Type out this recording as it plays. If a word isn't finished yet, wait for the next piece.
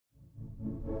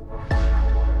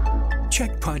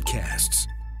MicCHEK Podcasts.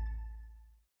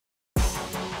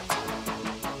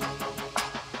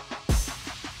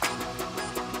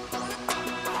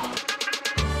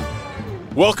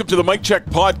 Welcome to the MicCHEK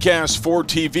Podcast for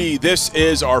TV. This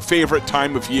is our favorite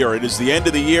time of year. It is the end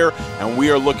of the year, and we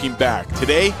are looking back.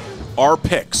 Today, our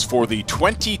picks for the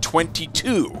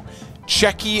 2022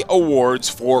 CHEKie Awards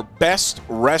for Best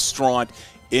Restaurant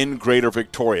in Greater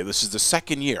Victoria. This is the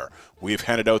second year we've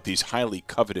handed out these highly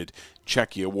coveted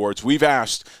CHEKie Awards. We've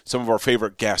asked some of our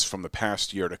favorite guests from the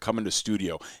past year to come into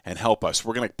studio and help us.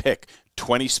 We're going to pick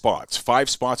 20 spots, 5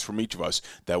 spots from each of us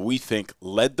that we think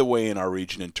led the way in our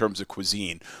region in terms of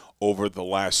cuisine over the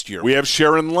last year. We have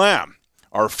Sharon Lamb,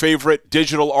 our favorite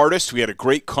digital artist. We had a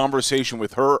great conversation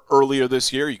with her earlier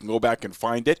this year. You can go back and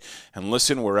find it and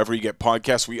listen wherever you get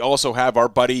podcasts. We also have our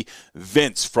buddy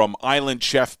Vince from Island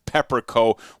Chef Pepper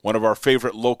Co., one of our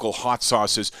favorite local hot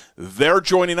sauces. They're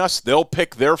joining us. They'll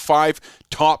pick their 5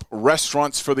 top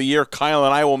restaurants for the year. Kyle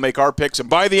and I will make our picks, and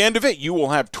by the end of it, you will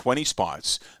have 20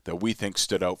 spots that we think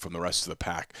stood out from the rest of the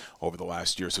pack over the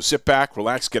last year. So sit back,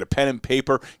 relax, get a pen and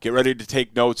paper, get ready to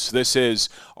take notes. This is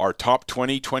our top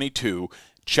 2022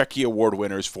 CHEKie Award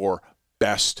winners for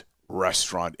Best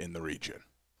Restaurant in the region.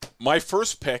 My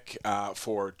first pick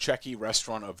for CHEKie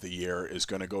Restaurant of the Year is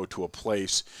going to go to a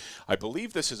place. I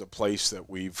believe this is a place that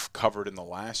we've covered in the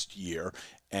last year,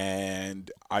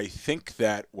 and I think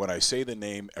that when I say the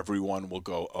name, everyone will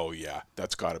go, oh yeah,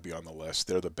 that's got to be on the list.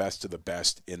 They're the best of the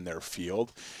best in their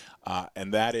field,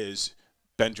 and that is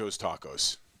Benjo's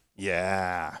Tacos.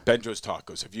 Yeah. Benjo's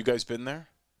Tacos. Have you guys been there?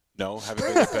 No,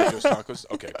 haven't been to Benjo's Tacos?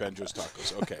 Okay, Benjo's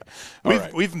Tacos. Okay.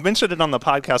 We've mentioned it on the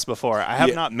podcast before. I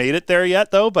have not made it there yet,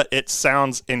 though, but it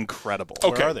sounds incredible.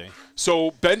 Okay. Where are they?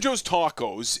 So Benjo's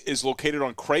Tacos is located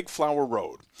on Craigflower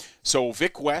Road. So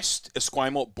Vic West,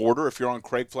 Esquimalt border, if you're on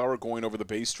Craigflower going over the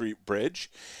Bay Street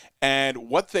Bridge. And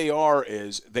what they are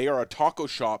is they are a taco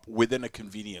shop within a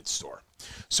convenience store.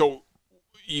 So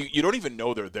you don't even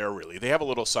know they're there, really. They have a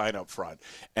little sign up front,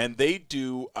 and they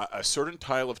do a certain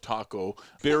style of taco,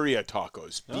 birria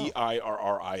tacos,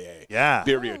 B-I-R-R-I-A. Yeah.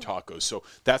 Birria tacos. So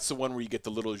that's the one where you get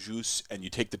the little juice, and you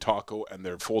take the taco, and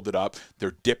they're folded up.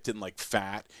 They're dipped in, like,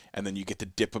 fat, and then you get to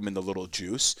dip them in the little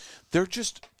juice. They're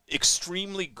just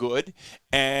extremely good,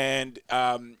 and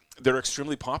they're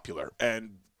extremely popular,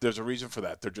 and there's a reason for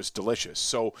that. They're just delicious.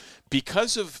 So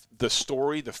because of the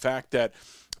story, the fact that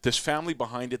this family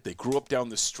behind it, they grew up down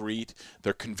the street.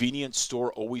 Their convenience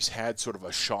store always had sort of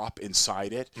a shop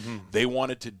inside it. Mm-hmm. They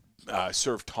wanted to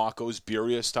serve tacos,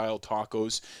 birria-style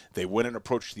tacos. They went and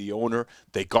approached the owner.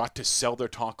 They got to sell their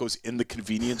tacos in the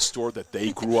convenience store that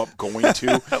they grew up going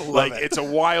to. It's a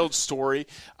wild story.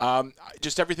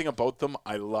 Just everything about them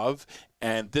I love.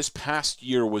 And this past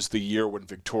year was the year when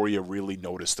Victoria really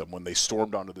noticed them, when they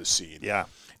stormed onto the scene. Yeah.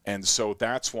 And so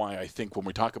that's why I think when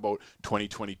we talk about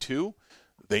 2022,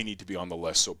 they need to be on the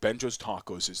list. So Benjo's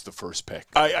Tacos is the first pick.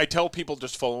 I tell people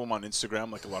just follow them on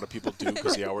Instagram like a lot of people do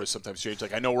because the hours sometimes change.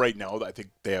 Like I know right now that I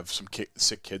think they have some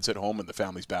sick kids at home and the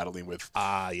family's battling with,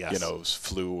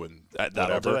 flu and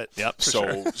whatever. Do it. Yep,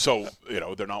 So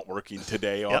they're not working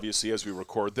today, obviously, as we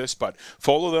record this. But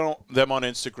follow them on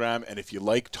Instagram. And if you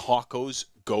like tacos,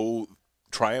 go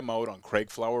try them out on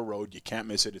Craigflower Road. You can't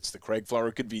miss it. It's the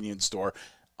Craigflower convenience store.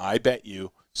 I bet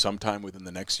you sometime within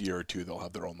the next year or two, they'll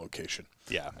have their own location.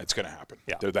 Yeah. It's going to happen.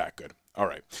 Yeah. They're that good. All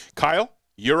right. Kyle,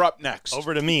 you're up next.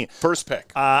 Over to me. First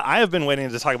pick. I have been waiting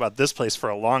to talk about this place for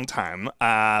a long time.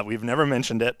 We've never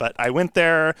mentioned it, but I went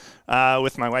there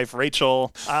with my wife,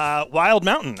 Rachel. Wild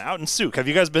Mountain out in Souk. Have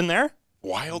you guys been there?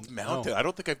 Wild Mountain. I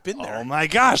don't think I've been there. Oh my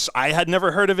gosh, I had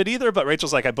never heard of it either, but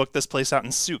Rachel's like, I booked this place out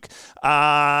in Souk.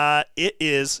 It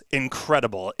is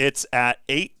incredible. It's at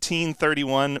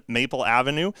 1831 Maple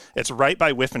Avenue. It's right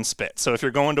by Whiff and Spit. So if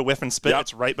you're going to Whiff and Spit,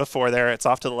 it's right before there. It's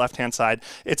off to the left-hand side.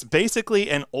 It's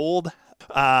basically an old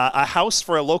a house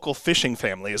for a local fishing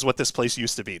family is what this place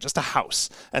used to be, just a house,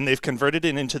 and they've converted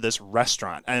it into this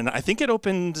restaurant. And I think it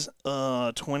opened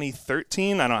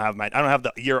 2013. I don't have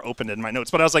the year opened in my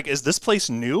notes, but I was like, is this place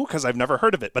new? Because I've never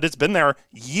heard of it, but it's been there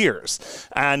years.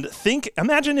 And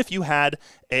imagine if you had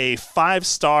a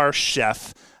 5-star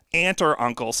chef, aunt or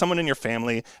uncle, someone in your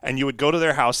family, and you would go to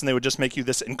their house and they would just make you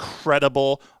this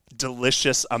incredible,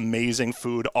 delicious, amazing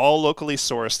food, all locally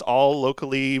sourced, all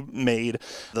locally made.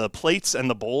 The plates and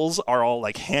the bowls are all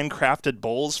like handcrafted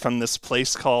bowls from this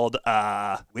place called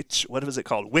what is it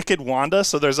called? Wicked Wanda.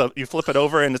 So you flip it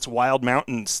over and it's Wild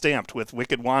Mountain stamped with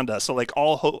Wicked Wanda. So like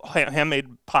all handmade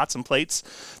pots and plates.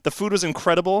 The food was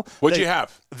incredible. What'd you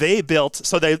have? They built,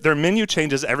 so their menu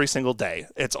changes every single day.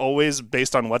 It's always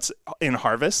based on what's in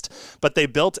harvest, but they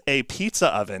built a pizza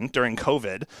oven during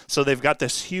COVID. So they've got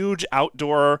this huge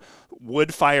outdoor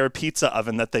wood fire pizza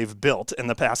oven that they've built in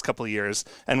the past couple of years.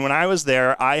 And when I was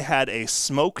there, I had a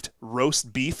smoked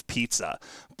roast beef pizza,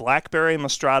 blackberry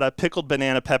mastrata, pickled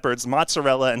banana peppers,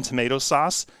 mozzarella, and tomato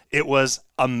sauce. It was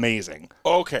amazing.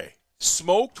 Okay.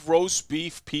 Smoked roast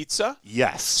beef pizza?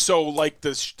 Yes. So like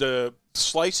the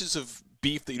slices of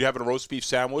beef that you'd have in a roast beef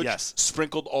sandwich, yes,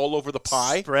 sprinkled all over the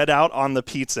pie? Spread out on the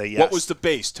pizza, yes. What was the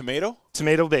base? Tomato?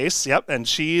 Tomato base, yep, and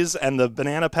cheese and the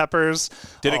banana peppers.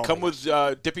 Did it come with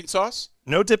dipping sauce?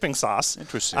 No dipping sauce.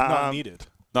 Interesting. Not needed.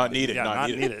 Not needed. Yeah, not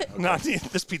needed. Okay. Not needed.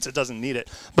 This pizza doesn't need it.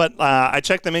 But I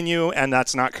checked the menu, and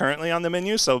that's not currently on the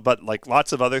menu. So, but like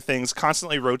lots of other things,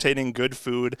 constantly rotating good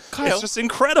food. Kyle, it's just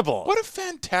incredible. What a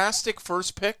fantastic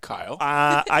first pick, Kyle.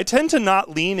 I tend to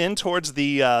not lean in towards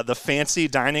the fancy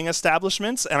dining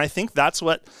establishments, and I think that's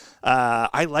what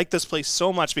I like this place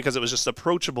so much because it was just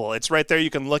approachable. It's right there.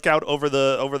 You can look out over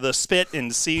the spit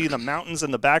and see the mountains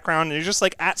in the background. And you're just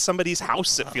like at somebody's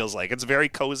house. It feels like it's very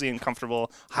cozy and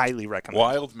comfortable. Highly recommend.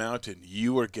 Wild Mountain,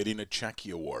 you are getting a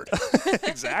CHEKie Award.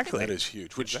 Exactly. That is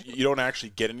huge. Which you don't actually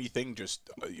get anything, just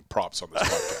props on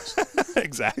this podcast.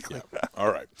 Exactly. Yeah.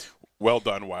 All right. Well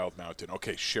done, Wild Mountain.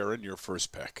 Okay, Sharon, your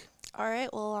first pick. All right,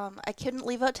 well, I couldn't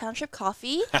leave out Township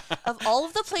Coffee. Of all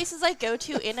of the places I go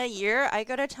to in a year, I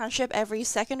go to Township every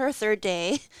second or third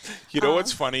day. You know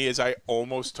what's funny is I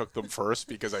almost took them first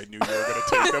because I knew you were going to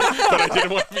take them, but I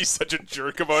didn't want to be such a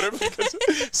jerk about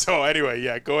it. So anyway,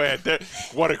 yeah, go ahead.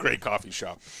 What a great coffee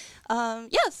shop.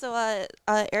 So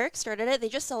Eric started it. They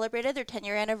just celebrated their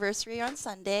 10-year anniversary on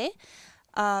Sunday.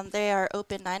 They are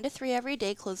open 9 to 3 every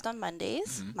day, closed on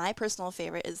Mondays. Mm-hmm. My personal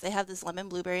favorite is they have this lemon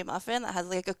blueberry muffin that has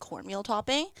like a cornmeal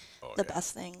topping. The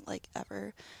best thing like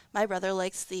ever. My brother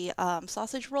likes the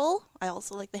sausage roll. I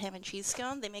also like the ham and cheese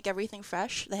scone. They make everything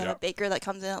fresh. They have a baker that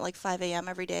comes in at like 5 a.m.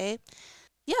 every day.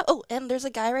 Yeah. Oh, and there's a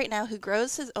guy right now who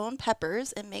grows his own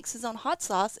peppers and makes his own hot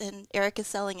sauce, and Eric is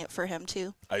selling it for him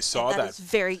too. I saw that. It's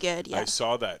very good. Yeah. I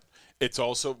saw that. It's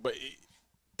also, but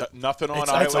nothing on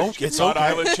Island. It's not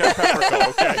Island Chef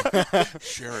Pepperco. Okay.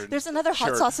 Sharon. There's another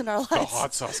hot sauce in our lives. The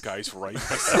hot sauce guy's right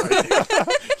beside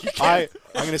you. I'm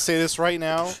going to say this right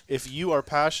now. If you are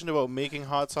passionate about making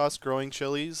hot sauce, growing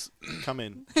chilies, come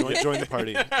in. Join the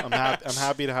party. I'm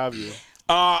happy to have you.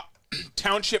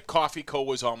 Township Coffee Co.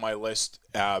 was on my list.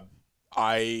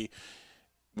 I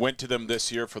went to them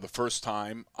this year for the first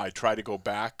time. I try to go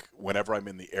back whenever I'm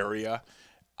in the area.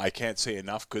 I can't say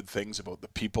enough good things about the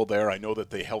people there. I know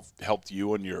that they helped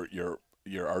you on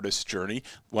your artist journey.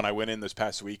 When I went in this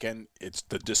past weekend, it's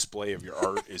the display of your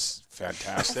art is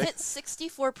fantastic. I fit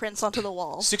 64 prints onto the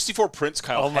wall. 64 prints,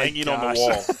 Kyle, hanging on the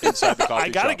wall inside the coffee shop. I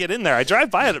got to get in there. I drive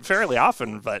by it fairly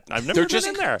often, but I've never been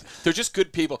in there. They're just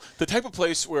good people. The type of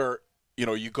place where,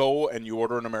 you go and you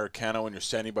order an Americano and you're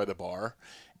standing by the bar,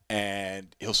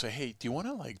 and he'll say, "Hey, do you want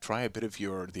to like try a bit of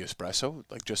the espresso,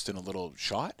 like just in a little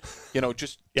shot,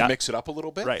 just to mix it up a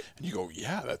little bit?" Right. And you go,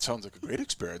 "Yeah, that sounds like a great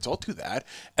experience. I'll do that."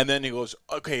 And then he goes,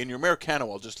 "Okay, in your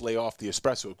Americano, I'll just lay off the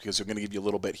espresso because I'm going to give you a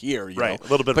little bit here, you know, a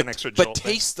little bit of an extra jolt." But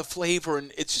taste the flavor,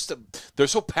 and it's just they're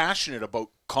so passionate about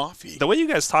coffee. The way you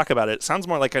guys talk about it sounds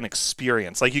more like an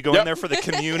experience. Like you go in there for the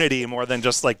community more than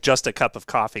just a cup of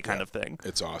coffee kind of thing.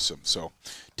 It's awesome. So,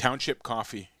 Township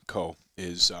Coffee Co.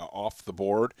 is off the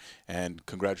board, and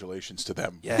congratulations to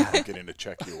them for getting a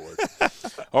CHEKie Award.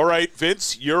 All right,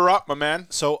 Vince, you're up, my man.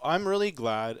 So I'm really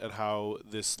glad at how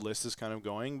this list is kind of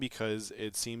going because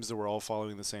it seems that we're all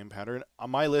following the same pattern.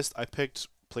 On my list, I picked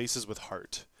places with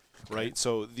heart. Right,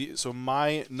 so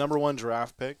my number one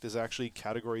draft pick is actually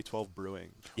Category 12 Brewing.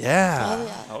 Yeah,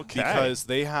 okay. Because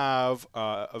they have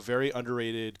a very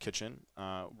underrated kitchen,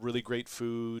 really great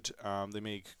food. They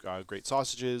make great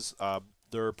sausages.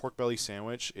 Their pork belly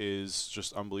sandwich is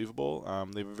just unbelievable.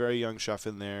 They have a very young chef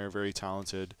in there, very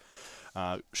talented,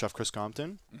 Chef Chris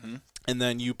Compton. Mm-hmm. And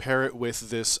then you pair it with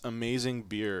this amazing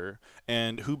beer.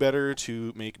 And who better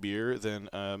to make beer than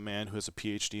a man who has a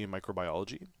PhD in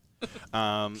microbiology?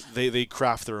 They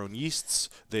craft their own yeasts.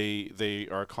 They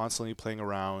are constantly playing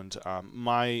around.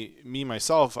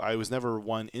 Myself, I was never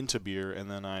one into beer, and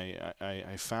then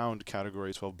I found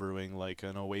Category 12 Brewing like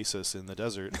an oasis in the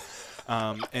desert,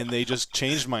 and they just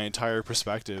changed my entire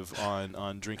perspective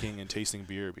on drinking and tasting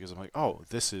beer because I'm like, oh,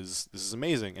 this is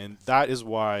amazing, and that is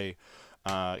why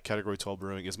Category 12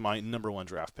 Brewing is my number one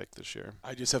draft pick this year.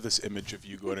 I just have this image of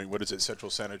you going, what is it,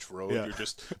 Central Saanich Road? Yeah. You're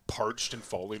just parched and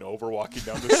falling over walking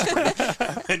down the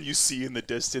street, and you see in the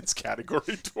distance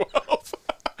Category 12.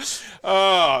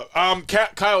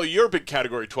 Kyle, you're a big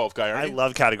Category 12 guy, aren't I you?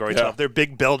 love Category 12. They're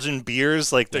big Belgian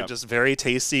beers. Like, they're just very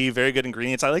tasty, very good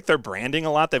ingredients. I like their branding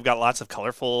a lot. They've got lots of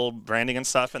colorful branding and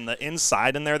stuff. And the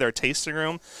inside in there, their tasting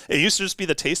room, it used to just be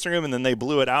the tasting room, and then they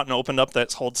blew it out and opened up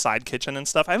that whole side kitchen and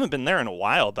stuff. I haven't been there in a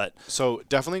while, but... So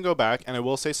definitely go back, and I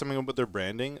will say something about their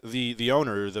branding. The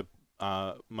owner,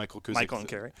 Michael Kuzik, Michael and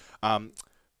Carrie.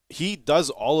 He does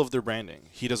all of their branding.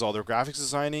 He does all their graphics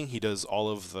designing. He does all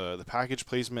of the package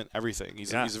placement, everything.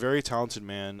 He's a very talented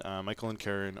man. Michael and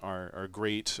Karen are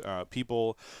great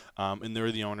people, and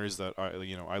they're the owners that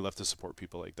I love to support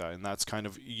people like that. And that's kind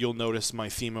of, you'll notice my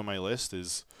theme on my list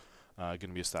is going to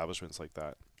be establishments like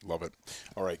that. Love it.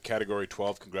 All right, Category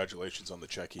 12. Congratulations on the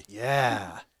CHEKie.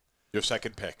 Yeah. Your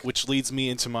second pick. Which leads me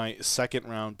into my second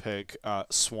round pick,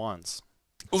 Swans.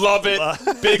 Love it.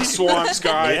 Big Swans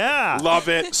guy. Yeah. Love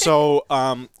it. So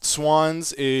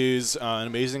Swans is an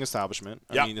amazing establishment.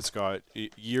 I mean, it's got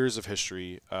years of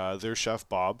history. Their chef,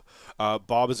 Bob.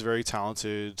 Bob is a very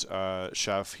talented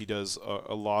chef. He does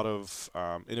a lot of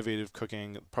innovative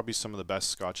cooking, probably some of the best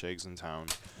Scotch eggs in town.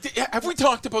 Have we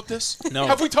talked about this? No.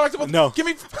 Have we talked about No. Give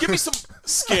me some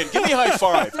skin. Give me a high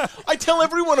five. I tell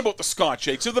everyone about the Scotch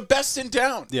eggs. They're the best in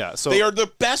town. Yeah. So they are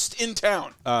the best in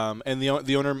town. And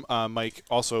the owner, Mike,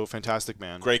 also a fantastic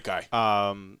man. Great guy.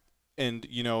 And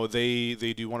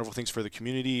they do wonderful things for the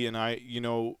community. And I,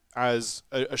 as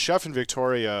a chef in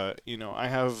Victoria, I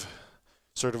have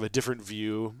sort of a different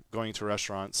view going to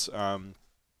restaurants and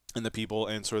the people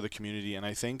and sort of the community. And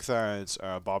I think that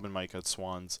Bob and Mike at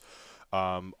Swans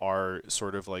are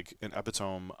sort of like an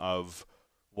epitome of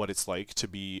what it's like to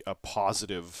be a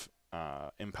positive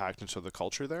impact into the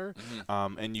culture there.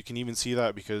 And you can even see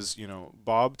that because,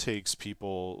 Bob takes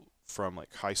people from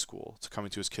like high school to come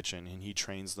into his kitchen, and he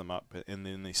trains them up, and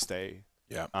then they stay.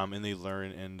 Yeah. And they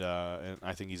learn, and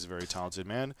I think he's a very talented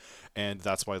man, and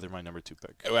that's why they're my number 2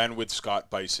 pick. And with Scott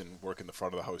Bison working the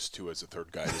front of the house too as a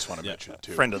third guy, I just want to mention it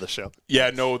too. Friend of the show. Yeah,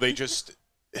 no, they just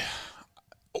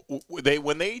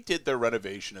when they did their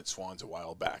renovation at Swans a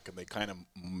while back, and they kind of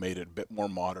made it a bit more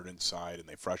modern inside, and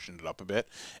they freshened it up a bit.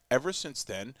 Ever since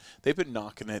then, they've been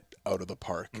knocking it out of the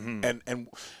park. And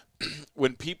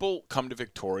when people come to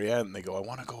Victoria and they go, I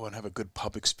want to go and have a good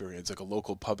pub experience, like a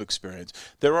local pub experience,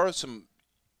 there are some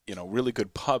really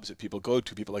good pubs that people go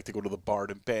to. People like to go to the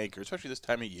Bard and Bank, or especially this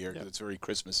time of year because it's very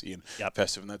Christmassy and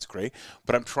festive, and that's great.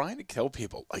 But I'm trying to tell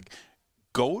people, like,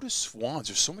 go to Swans.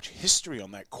 There's so much history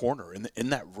on that corner in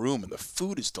that room, and the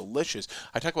food is delicious.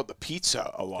 I talk about the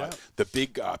pizza a lot. The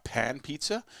big pan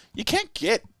pizza. You can't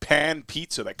get pan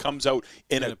pizza that comes out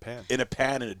in a pan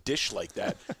in a dish like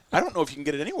that. I don't know if you can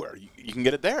get it anywhere. You can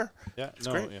get it there. Yeah, it's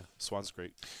great. Yeah, Swans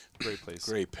great place.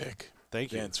 Great pick.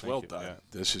 Thank you. Yeah, it's Thank well you. done. Yeah.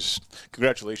 This is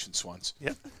congratulations, Swans.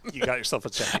 Yeah. You got yourself a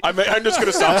CHEKie. I'm just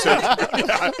gonna stop saying.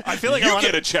 I feel like you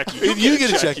get a CHEKie. You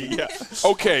get a CHEKie. Yeah.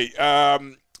 Okay.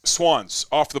 Swans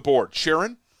off the board.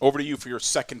 Sharon, over to you for your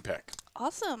second pick.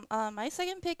 Awesome. My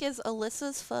second pick is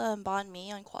Alyssa's Pho and Banh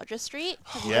Mi on Quadra Street.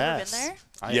 Have you Yes. ever been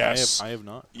there? Yes. I have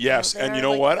not. Yes, They're and you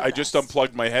know like what? the I just best.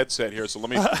 unplugged my headset here, so let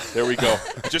me. There we go.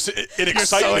 Just in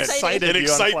excitement. excited In you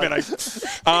excitement.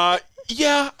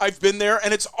 Yeah, I've been there,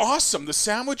 and it's awesome. The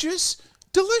sandwiches,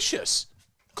 delicious.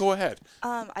 Go ahead.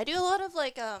 I do a lot of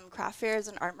craft fairs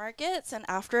and art markets, and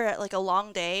after like a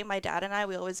long day, my dad and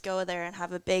we always go there and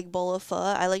have a big bowl of pho.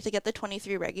 I like to get the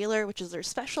 23 regular, which is their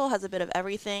special, has a bit of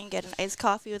everything. Get an iced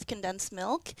coffee with condensed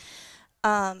milk.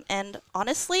 And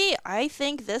honestly, I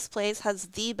think this place has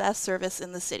the best service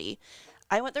in the city.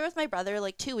 I went there with my brother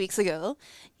like 2 weeks ago.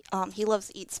 He loves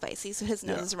to eat spicy, so his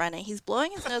nose is running. He's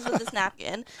blowing his nose with his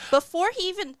napkin. Before he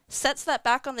even sets that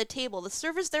back on the table, the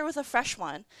server's there with a fresh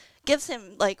one, gives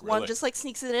him one, just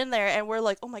sneaks it in there, and we're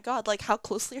like, oh my god, how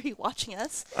closely are you watching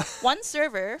us? One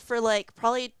server for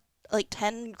probably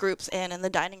 10 groups in the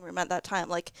dining room at that time,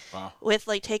 wow. with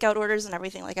takeout orders and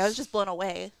everything. I was just blown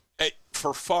away. Hey,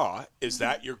 for pho, is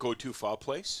that your go-to pho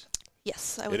place?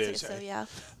 Yes, I would say so. Yeah.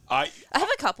 I have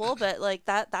a couple, but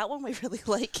that one we really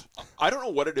like. I don't know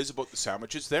what it is about the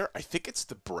sandwiches there. I think it's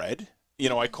the bread.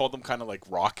 I call them kind of like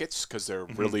rockets because they're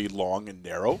really long and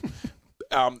narrow.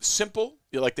 Simple.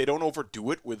 They don't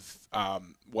overdo it with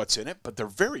what's in it, but they're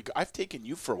very good. I've taken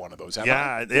you for one of those.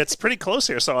 Yeah, it's pretty close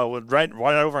here. So I would right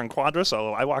over in Quadra.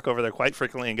 So I walk over there quite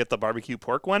frequently and get the barbecue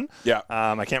pork one. Yeah.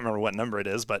 I can't remember what number it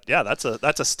is, but yeah, that's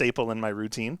a staple in my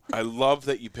routine. I love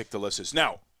that you picked Alyssa's.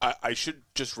 Now, I should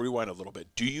just rewind a little bit.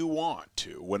 Do you want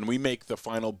to, when we make the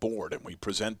final board and we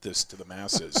present this to the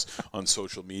masses on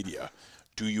social media,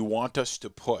 do you want us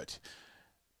to put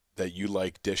that you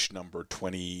like dish number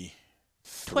 20?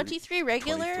 23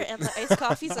 regular 23. and the iced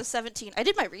coffees are 17. I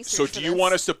did my research. So for do you this.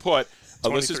 want us to put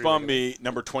Alyssa's 23 Bombay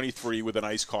number 23 with an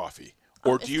iced coffee?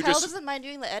 Or If do you Kyle just... doesn't mind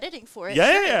doing the editing for it?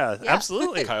 Yeah, sure. yeah,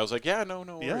 absolutely. Kyle's like, yeah, no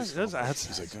Yeah, worries. that's-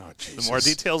 He's like, oh, The Jesus. more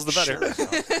details, the better.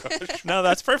 Sure. No,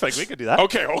 that's perfect. We could do that.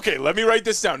 Okay, let me write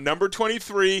this down. Number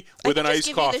 23 with can an just iced give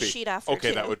you the coffee. sheet after, Okay,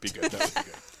 too. that would be good.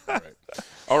 All right.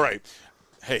 All right.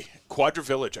 Hey, Quadra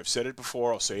Village, I've said it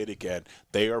before, I'll say it again.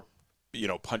 They are,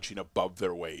 punching above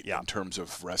their weight in terms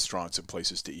of restaurants and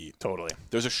places to eat. Totally.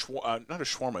 There's not a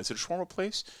shawarma. Is it a shawarma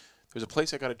place? There's a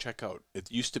place I got to check out. It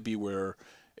used to be where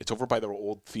it's over by the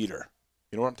old theater.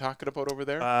 You know what I'm talking about over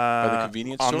there? By the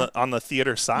convenience store? On the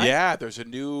theater side? Yeah, there's a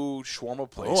new shawarma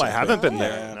place. Oh, I haven't been Yeah,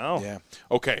 there. No. Yeah.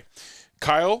 Okay.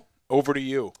 Kyle, over to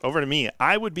you. Over to me.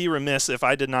 I would be remiss if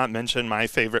I did not mention my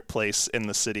favorite place in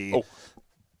the city. Oh,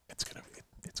 it's gonna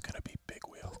be Big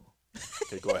Wheel.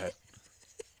 Okay, go ahead.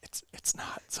 It's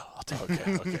not salt. Okay,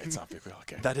 it's not Big Wheel.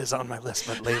 Okay. That is on my list,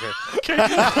 but later.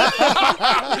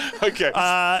 Okay.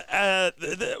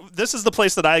 This is the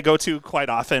place that I go to quite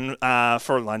often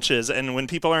for lunches, and when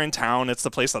people are in town, it's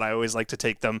the place that I always like to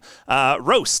take them.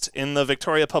 Roast in the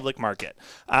Victoria Public Market.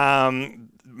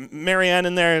 Marianne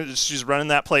in there, she's running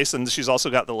that place, and she's also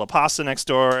got the La Pasta next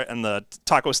door and the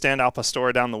taco stand Al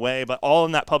Pastor down the way, but all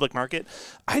in that public market.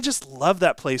 I just love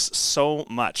that place so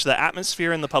much. The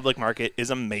atmosphere in the public market is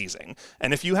amazing.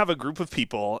 And if you have a group of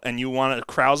people and you want a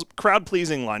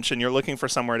crowd-pleasing lunch and you're looking for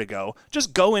somewhere to go,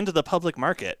 just go into the public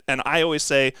market. And I always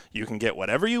say, you can get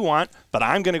whatever you want, but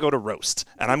I'm going to go to Roast.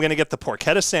 And I'm going to get the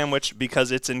porchetta sandwich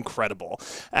because it's incredible.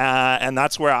 And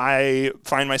that's where I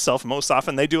find myself most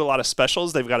often. They do a lot of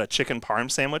specials. They've got a chicken parm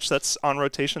sandwich that's on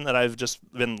rotation that I've just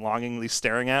been longingly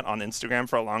staring at on Instagram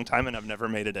for a long time, and I've never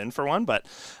made it in for one. But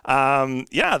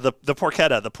the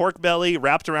porchetta, the pork belly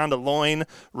wrapped around a loin,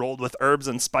 rolled with herbs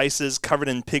and spices, covered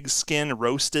in pig skin,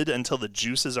 roasted until the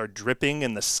juices are dripping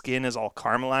and the skin is all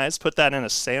caramelized. Put that in a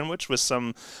sandwich with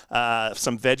some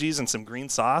veggies and some green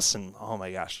sauce, and oh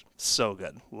my gosh, so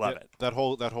good. Love it. That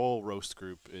whole roast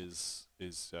group is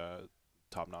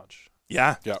top notch.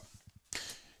 Yeah.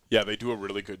 Yeah, they do a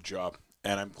really good job.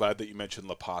 And I'm glad that you mentioned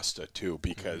La Pasta, too,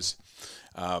 because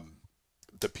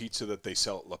the pizza that they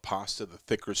sell at La Pasta, the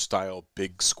thicker style,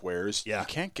 big squares, you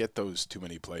can't get those too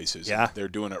many places. Yeah. They're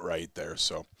doing it right there.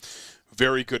 So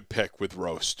very good pick with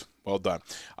roast. Well done.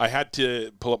 I had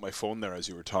to pull up my phone there as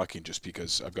you were talking just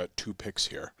because I've got 2 picks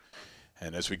here.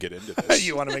 And as we get into this.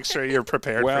 You want to make sure you're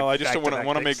prepared. Well, for I just want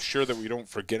to make picks. sure that we don't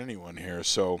forget anyone here.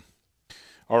 So,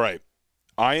 all right.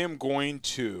 I'm going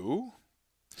to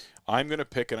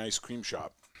pick an ice cream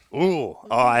shop. Ooh.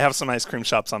 Oh, I have some ice cream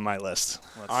shops on my list.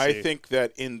 I think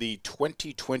that in the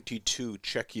 2022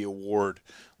 CHEKie Award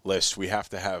list, we have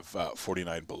to have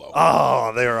 49 Below.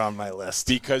 Oh, they are on my list.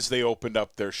 Because they opened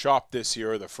up their shop this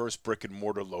year, the first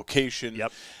brick-and-mortar location.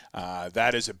 Yep.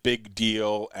 That is a big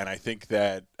deal, and I think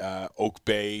that Oak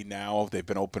Bay now, they've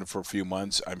been open for a few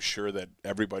months. I'm sure that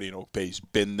everybody in Oak Bay's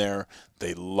been there.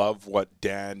 They love what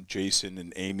Dan, Jason,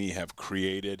 and Amy have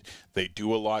created. They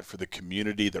do a lot for the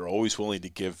community. They're always willing to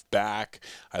give back.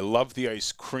 I love the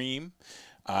ice cream.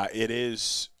 It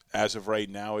is... As of right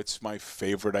now, it's my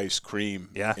favorite ice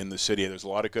cream in the city. There's a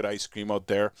lot of good ice cream out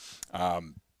there.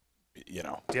 Do you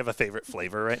have a favorite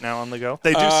flavor right now on the go?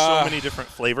 They do so many different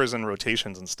flavors and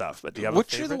rotations and stuff, but do you have a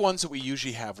favorite? Which are the ones that we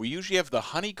usually have? We usually have the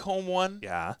honeycomb one.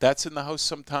 Yeah. That's in the house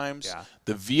sometimes. Yeah.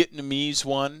 The Vietnamese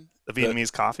one. The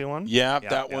Vietnamese coffee one? Yeah,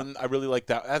 that one. I really like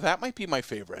that. That might be my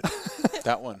favorite.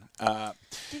 That one.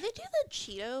 Do they do the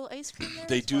Cheeto ice cream there?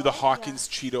 They as do well? the Hawkins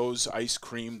Cheetos ice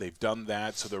cream. They've done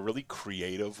that, so they're really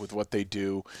creative with what they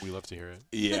do. We love to hear it.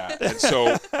 Yeah, and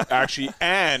so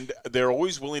and they're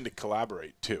always willing to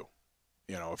collaborate too.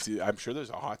 I'm sure there's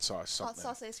a hot sauce something.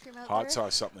 Hot sauce ice cream out Hot there?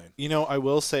 sauce something. I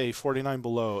will say 49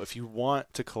 Below, if you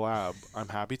want to collab, I'm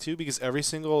happy to, because every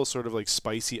single sort of like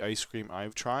spicy ice cream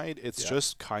I've tried, it's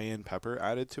just cayenne pepper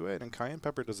added to it, and cayenne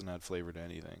pepper doesn't add flavor to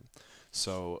anything.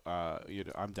 So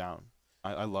I'm down.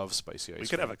 I love spicy ice cream. We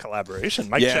could have a collaboration.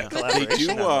 MicCHEK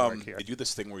collaboration. They do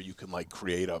this thing where you can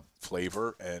create a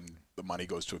flavor and the money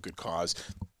goes to a good cause.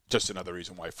 Just another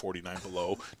reason why 49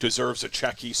 Below deserves a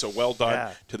CHEKie. So well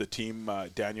done to the team,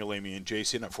 Daniel, Amy, and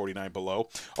Jason at 49 Below.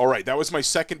 All right, that was my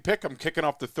second pick. I'm kicking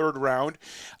off the third round.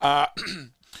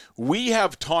 We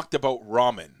have talked about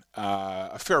ramen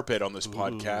a fair bit on this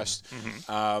podcast.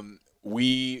 Mm-hmm.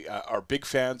 We are big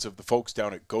fans of the folks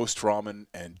down at Ghost Ramen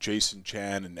and Jason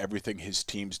Chan and everything his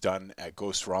team's done at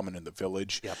Ghost Ramen in the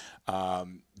Village. Yep.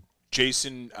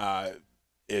 Jason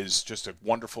is just a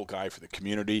wonderful guy for the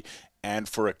community and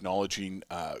for acknowledging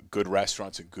good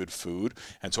restaurants and good food.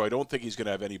 And so I don't think he's going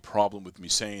to have any problem with me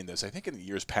saying this. I think in the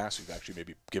years past we've actually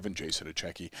maybe given Jason a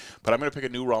CHEKie. But I'm going to pick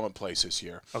a new ramen place this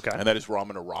year. Okay. And that is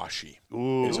Ramen Arashi.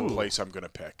 Ooh. Is a place I'm going to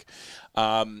pick.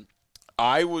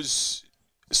 I was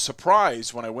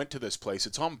surprised when I went to this place.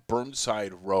 It's on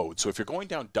Burnside Road. So if you're going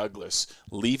down Douglas,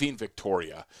 leaving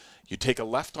Victoria, you take a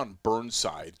left on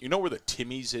Burnside. You know where the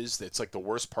Timmy's is? It's like the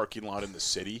worst parking lot in the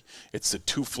city. It's the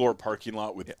 2-floor parking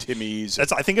lot with Timmy's. I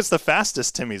think it's the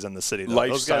fastest Timmy's in the city, though.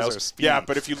 Those guys are speedy. Yeah,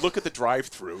 but if you look at the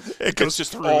drive-through, it goes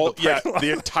just through all, the parking lot.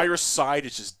 the entire side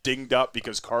is just dinged up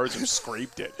because cars have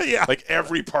scraped it. Yeah. Like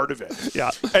every part of it.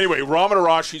 Yeah. Anyway, Ramen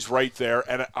Arashi's right there,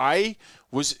 and I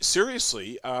was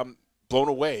seriously blown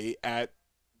away at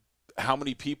how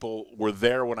many people were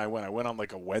there when I went. I went on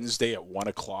like a Wednesday at 1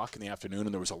 o'clock in the afternoon,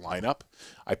 and there was a lineup.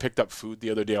 I picked up food the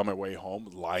other day on my way home.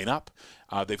 Lineup.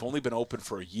 They've only been open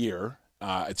for a year.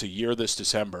 It's a year this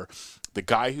December. The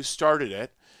guy who started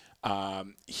it,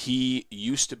 he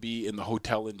used to be in the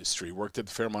hotel industry. Worked at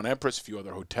the Fairmont Empress, a few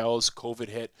other hotels. COVID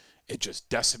hit. It just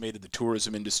decimated the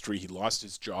tourism industry. He lost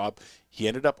his job. He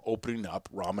ended up opening up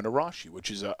Ramen Arashi, which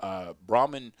is a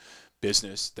ramen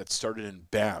business that started in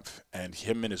Banff, and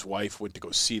him and his wife went to go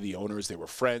see the owners. They were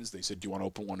friends. They said, do you want to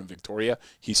open one in Victoria?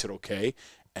 He said, okay.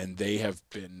 And they have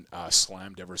been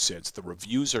slammed ever since. The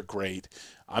reviews are great.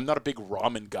 I'm not a big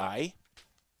ramen guy,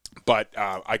 but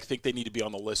I think they need to be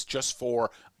on the list just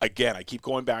for, again, I keep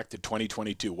going back to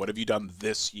 2022. What have you done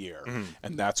this year?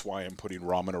 And that's why I'm putting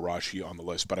Ramen Arashi on the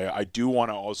list. But I do want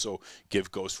to also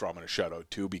give Ghost Ramen a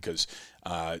shout-out, too, because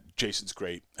Jason's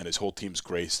great, and his whole team's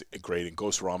great, and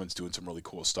Ghost Ramen's doing some really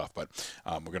cool stuff. But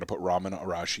we're going to put Ramen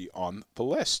Arashi on the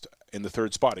list in the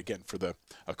third spot, again, for the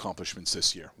accomplishments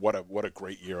this year. What a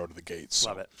great year out of the gates.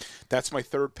 Love it. That's my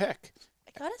third pick.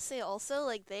 I gotta say also,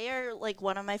 like, they are like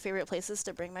one of my favorite places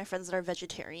to bring my friends that are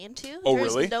vegetarian to. Oh,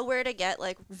 There's really? nowhere to get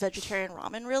like vegetarian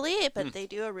ramen really, but they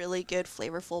do a really good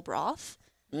flavorful broth.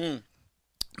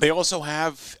 They also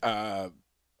have,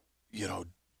 you know,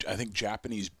 I think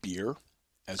Japanese beer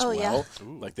as well. Yeah.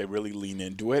 Like they really lean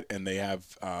into it, and they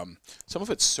have some of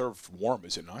it's served warm.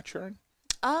 Is it not, Sharon?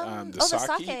 The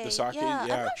sake. Yeah, I'm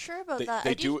not sure about that.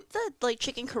 I do the like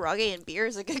chicken karage and beer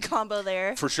is a good combo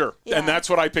there. For sure. Yeah. And that's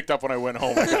what I picked up when I went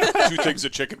home. I got 2 things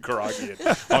of chicken karage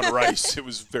on rice. It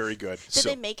was very good. Did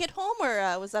they make it home,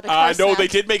 or was that a car No, snack? they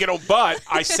did make it home, but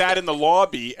I sat in the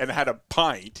lobby and had a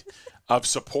pint of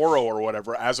Sapporo or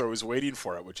whatever as I was waiting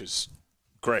for it, which is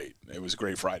great. It was a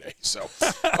great Friday. So,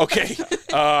 okay.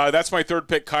 That's my third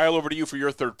pick. Kyle, over to you for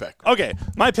your third pick. Okay,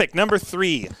 my pick, number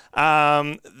 3.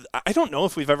 I don't know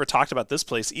if we've ever talked about this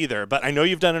place either, but I know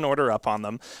you've done an order up on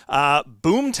them.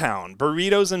 Boomtown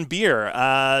Burritos and Beer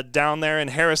down there in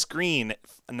Harris Green,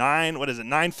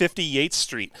 950 Yates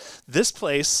Street. This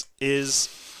place is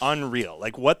unreal.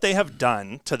 Like what they have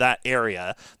done to that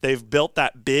area, they've built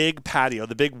that big patio,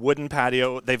 the big wooden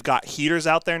patio. They've got heaters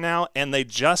out there now, and they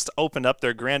just opened up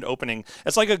their grand opening.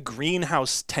 It's like a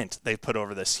greenhouse tent they've put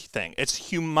over this thing.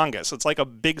 It's humongous. It's like a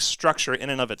big structure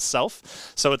in and of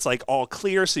itself. So it's like all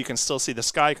clear, so you can still see the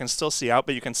sky, you can still see out,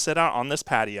 but you can sit out on this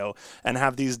patio and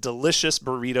have these delicious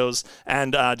burritos.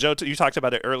 And Joe, you talked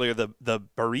about it earlier, the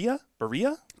Burrilla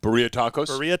tacos?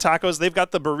 Burrilla tacos. They've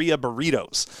got the Burrilla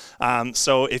burritos.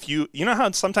 So if you know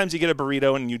how sometimes you get a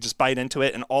burrito and you just bite into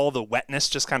it and all the wetness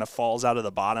just kind of falls out of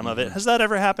the bottom of it. Has that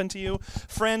ever happened to you?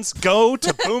 Friends, go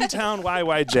to Boomtown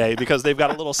YYJ because they've got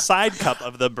a little side cup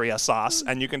of the Burrilla sauce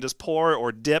and you can just pour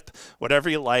or dip whatever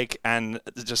you like, and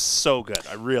it's just so good.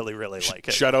 I really, really like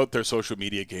it. Shout out their social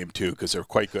media game too, because they're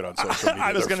quite good on social media.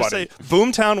 I was going to say,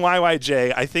 Boomtown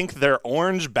YYJ, I think their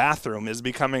orange bathroom is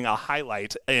becoming a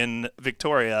highlight in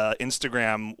Victoria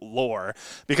Instagram lore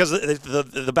because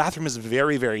the bathroom is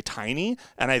very, very tiny,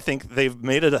 and I think they've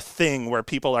made it a thing where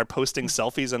people are posting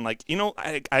selfies and, like, you know,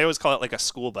 I always call it like a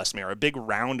school bus mirror, a big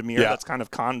round mirror that's kind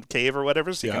of concave or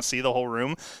whatever, so you can see the whole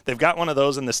room. They've got one of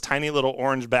those in this tiny little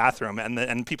orange bathroom,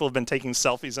 and people have been taking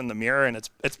selfies in the mirror, and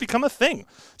it's become a thing.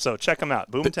 So check them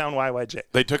out, Boomtown YYJ.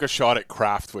 They took a shot at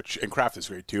Kraft, and Kraft is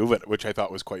great too, but which I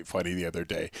thought was quite funny the other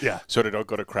day. Yeah. So they don't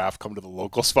go to Kraft, come to the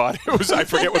local spot. It was, I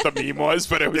forget what the meme was,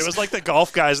 but it was like the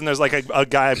golf guys, and there's like a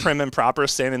guy prim and proper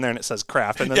standing there, and it says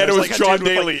Kraft. And then it was like John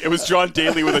Daly. It was John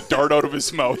Daly with a dart out of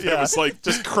his mouth. Yeah. It was like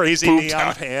just crazy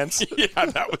neon pants. Yeah,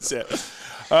 that was it.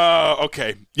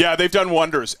 Okay. Yeah, they've done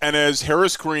wonders. And as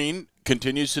Harris Green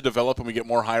continues to develop and we get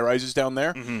more high-rises down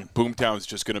there, Boomtown's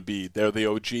just going to be, they're the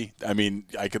OG. I mean,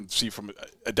 I can see from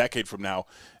a decade from now,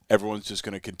 everyone's just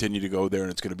going to continue to go there,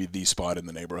 and it's going to be the spot in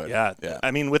the neighborhood. Yeah.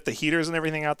 I mean, with the heaters and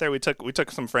everything out there, we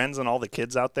took some friends and all the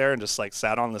kids out there and just like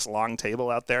sat on this long table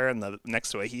out there and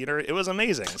next to a heater. It was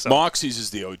amazing. So. Moxie's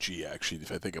is the OG, actually,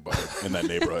 if I think about it, in that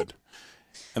neighborhood.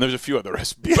 And there's a few other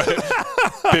restaurants.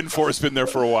 Binfor's been there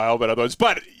for a while, but otherwise,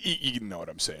 you know what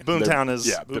I'm saying.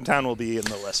 Boomtown will be in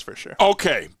the list for sure.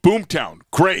 Okay, Boomtown,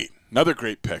 great. Another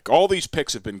great pick. All these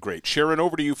picks have been great. Sharon,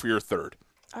 over to you for your third.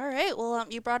 All right. Well,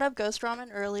 you brought up Ghost Ramen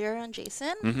earlier on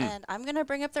Jason, and I'm going to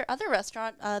bring up their other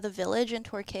restaurant, The Village in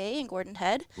Torquay in Gordon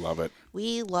Head. Love it.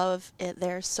 We love it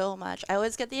there so much. I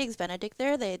always get the Eggs Benedict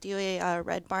there. They do a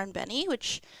Red Barn Benny,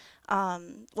 which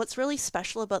what's really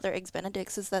special about their Eggs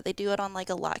Benedicts is that they do it on like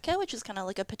a latke, which is kind of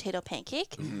like a potato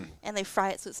pancake, and they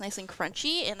fry it so it's nice and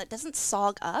crunchy, and it doesn't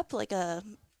sog up like a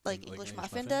English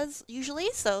muffin does usually.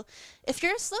 So if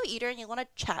you're a slow eater and you want to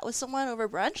chat with someone over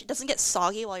brunch, it doesn't get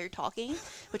soggy while you're talking,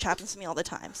 which happens to me all the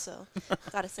time. So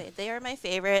gotta say, they are my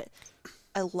favorite.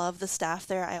 I love the staff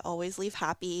there. I always leave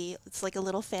happy. It's like a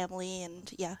little family,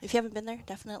 and yeah, if you haven't been there,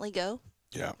 definitely go.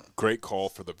 Yeah, great call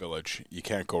for The Village. You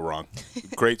can't go wrong.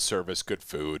 Great service, good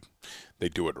food. They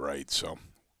do it right. So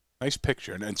nice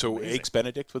picture. And so amazing. Eggs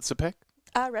Benedict, what's the pick?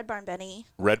 Red Barn Benny.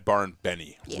 Red Barn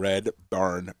Benny. Yeah. Red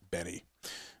Barn Benny.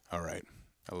 All right.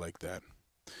 I like that.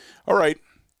 All right.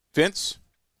 Vince,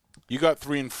 you got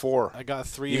 3 and 4. I got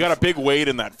 3. You got a big weight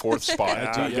in that 4th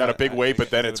spot. You got a big weight, but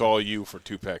then it's all you for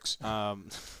 2 picks.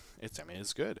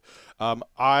 It's good.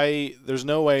 There's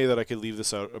no way that I could leave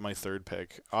this out of my 3rd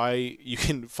pick. You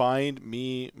can find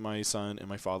me, my son, and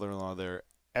my father-in-law there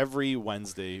every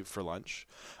Wednesday for lunch.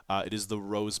 It is the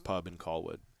Rose Pub in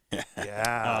Colwood.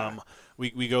 Yeah.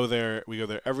 We go there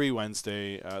every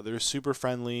Wednesday. They're super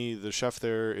friendly. The chef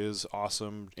there is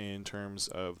awesome in terms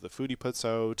of the food he puts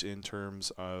out, in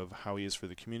terms of how he is for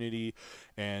the community,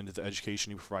 and the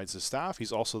education he provides his staff.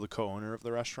 He's also the co-owner of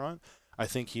the restaurant. I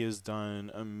think he has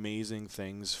done amazing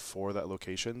things for that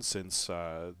location since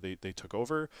they took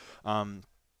over.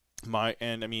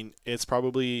 It's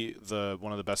probably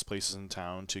one of the best places in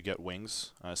town to get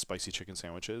wings, spicy chicken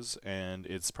sandwiches, and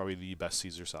it's probably the best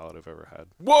Caesar salad I've ever had.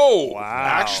 Whoa! Wow.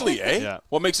 Actually, eh? Yeah.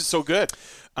 What makes it so good?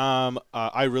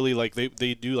 I really like they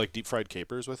do like deep fried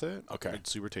capers with it. Okay.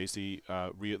 It's super tasty.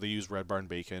 They use Red Barn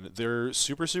bacon. They're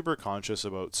super conscious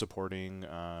about supporting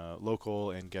local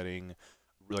and getting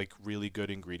like really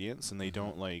good ingredients, and they're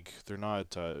not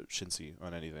chintzy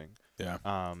on anything.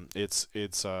 Yeah.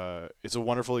 It's a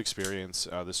wonderful experience.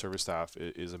 The service staff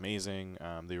is amazing.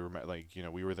 They were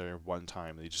we were there one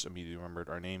time. They just immediately remembered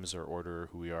our names, our order,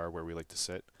 who we are, where we like to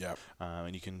sit. Yeah.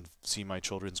 And you can see my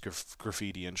children's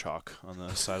graffiti in chalk on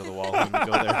the side of the wall when we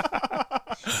go there.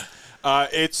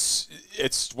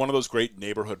 It's one of those great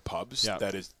neighborhood pubs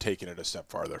that is taking it a step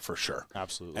farther for sure.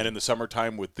 Absolutely. And in the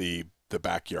summertime with the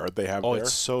backyard they have there. Oh,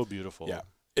 it's so beautiful. Yeah.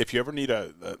 If you ever need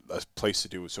a place to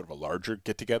do sort of a larger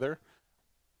get-together,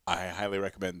 I highly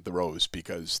recommend the Rose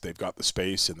because they've got the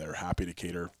space and they're happy to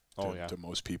cater to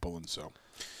most people. And so,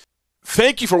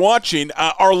 thank you for watching.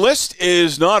 Our list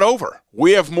is not over.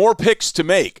 We have more picks to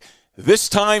make. This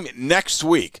time next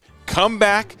week. Come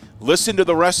back, listen to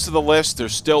the rest of the list.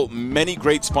 There's still many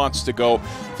great spots to go.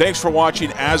 Thanks for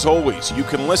watching. As always, you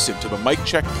can listen to the Mike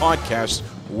Check podcast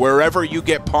wherever you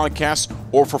get podcasts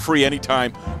or for free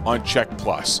anytime on Check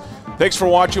Plus. Thanks for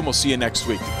watching. We'll see you next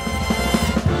week.